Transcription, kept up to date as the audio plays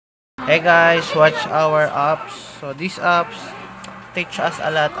Hey guys, watch our apps. So these apps teach us a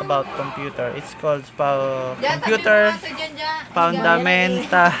lot about computer. It's called Computer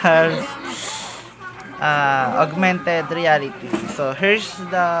Fundamentals Augmented Reality. So here's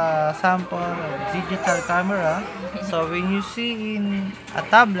the sample of digital camera. So when you see in a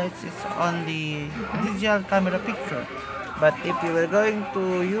tablet, it's on the digital camera picture. But if you were going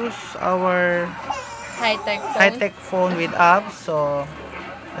to use our high-tech phone with apps, so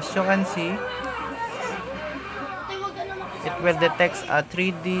as you can see, it will detect a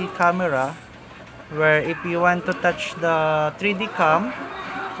 3D camera where if you want to touch the 3D cam,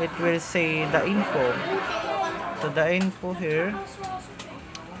 it will say the info. So the info here,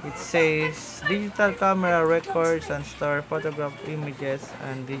 it says digital camera records and store photograph images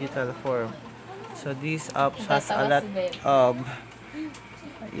and digital form. So these apps has a lot of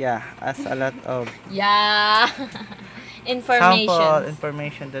Yeah. sample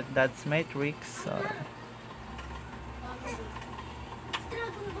information that's matrix.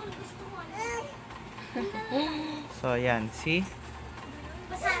 So yan, see?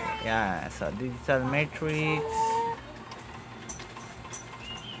 Yeah, so digital matrix.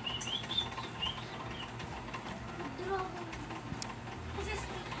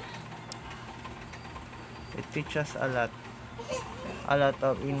 It teaches a lot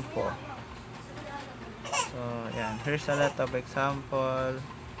of info. So yan, here's a lot of example.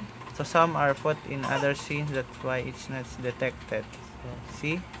 So some are put in other scenes, that's why it's not detected. So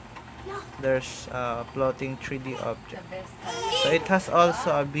see? There's a floating 3D object. So it has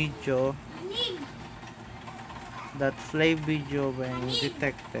also a video that play video when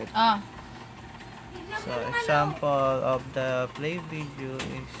detected. So example of the play video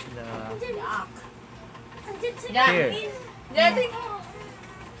is here.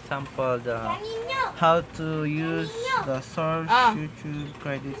 Example how to use the source YouTube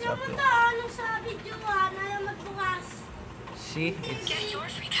credits upload. See, it's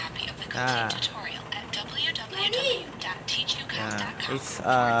it's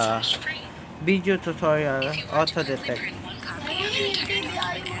a video tutorial auto detect.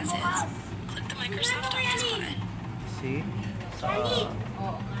 See,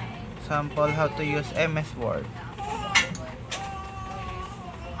 sample how to use MS Word.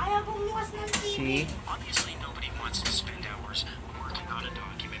 See,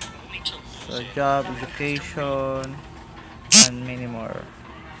 so job, education, and many more.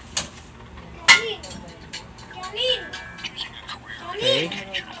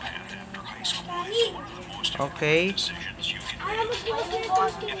 Okay.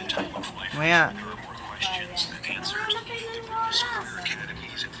 Maya.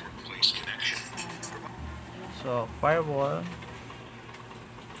 So firewall.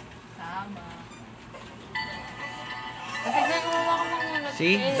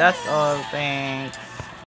 See, that's all. Thanks.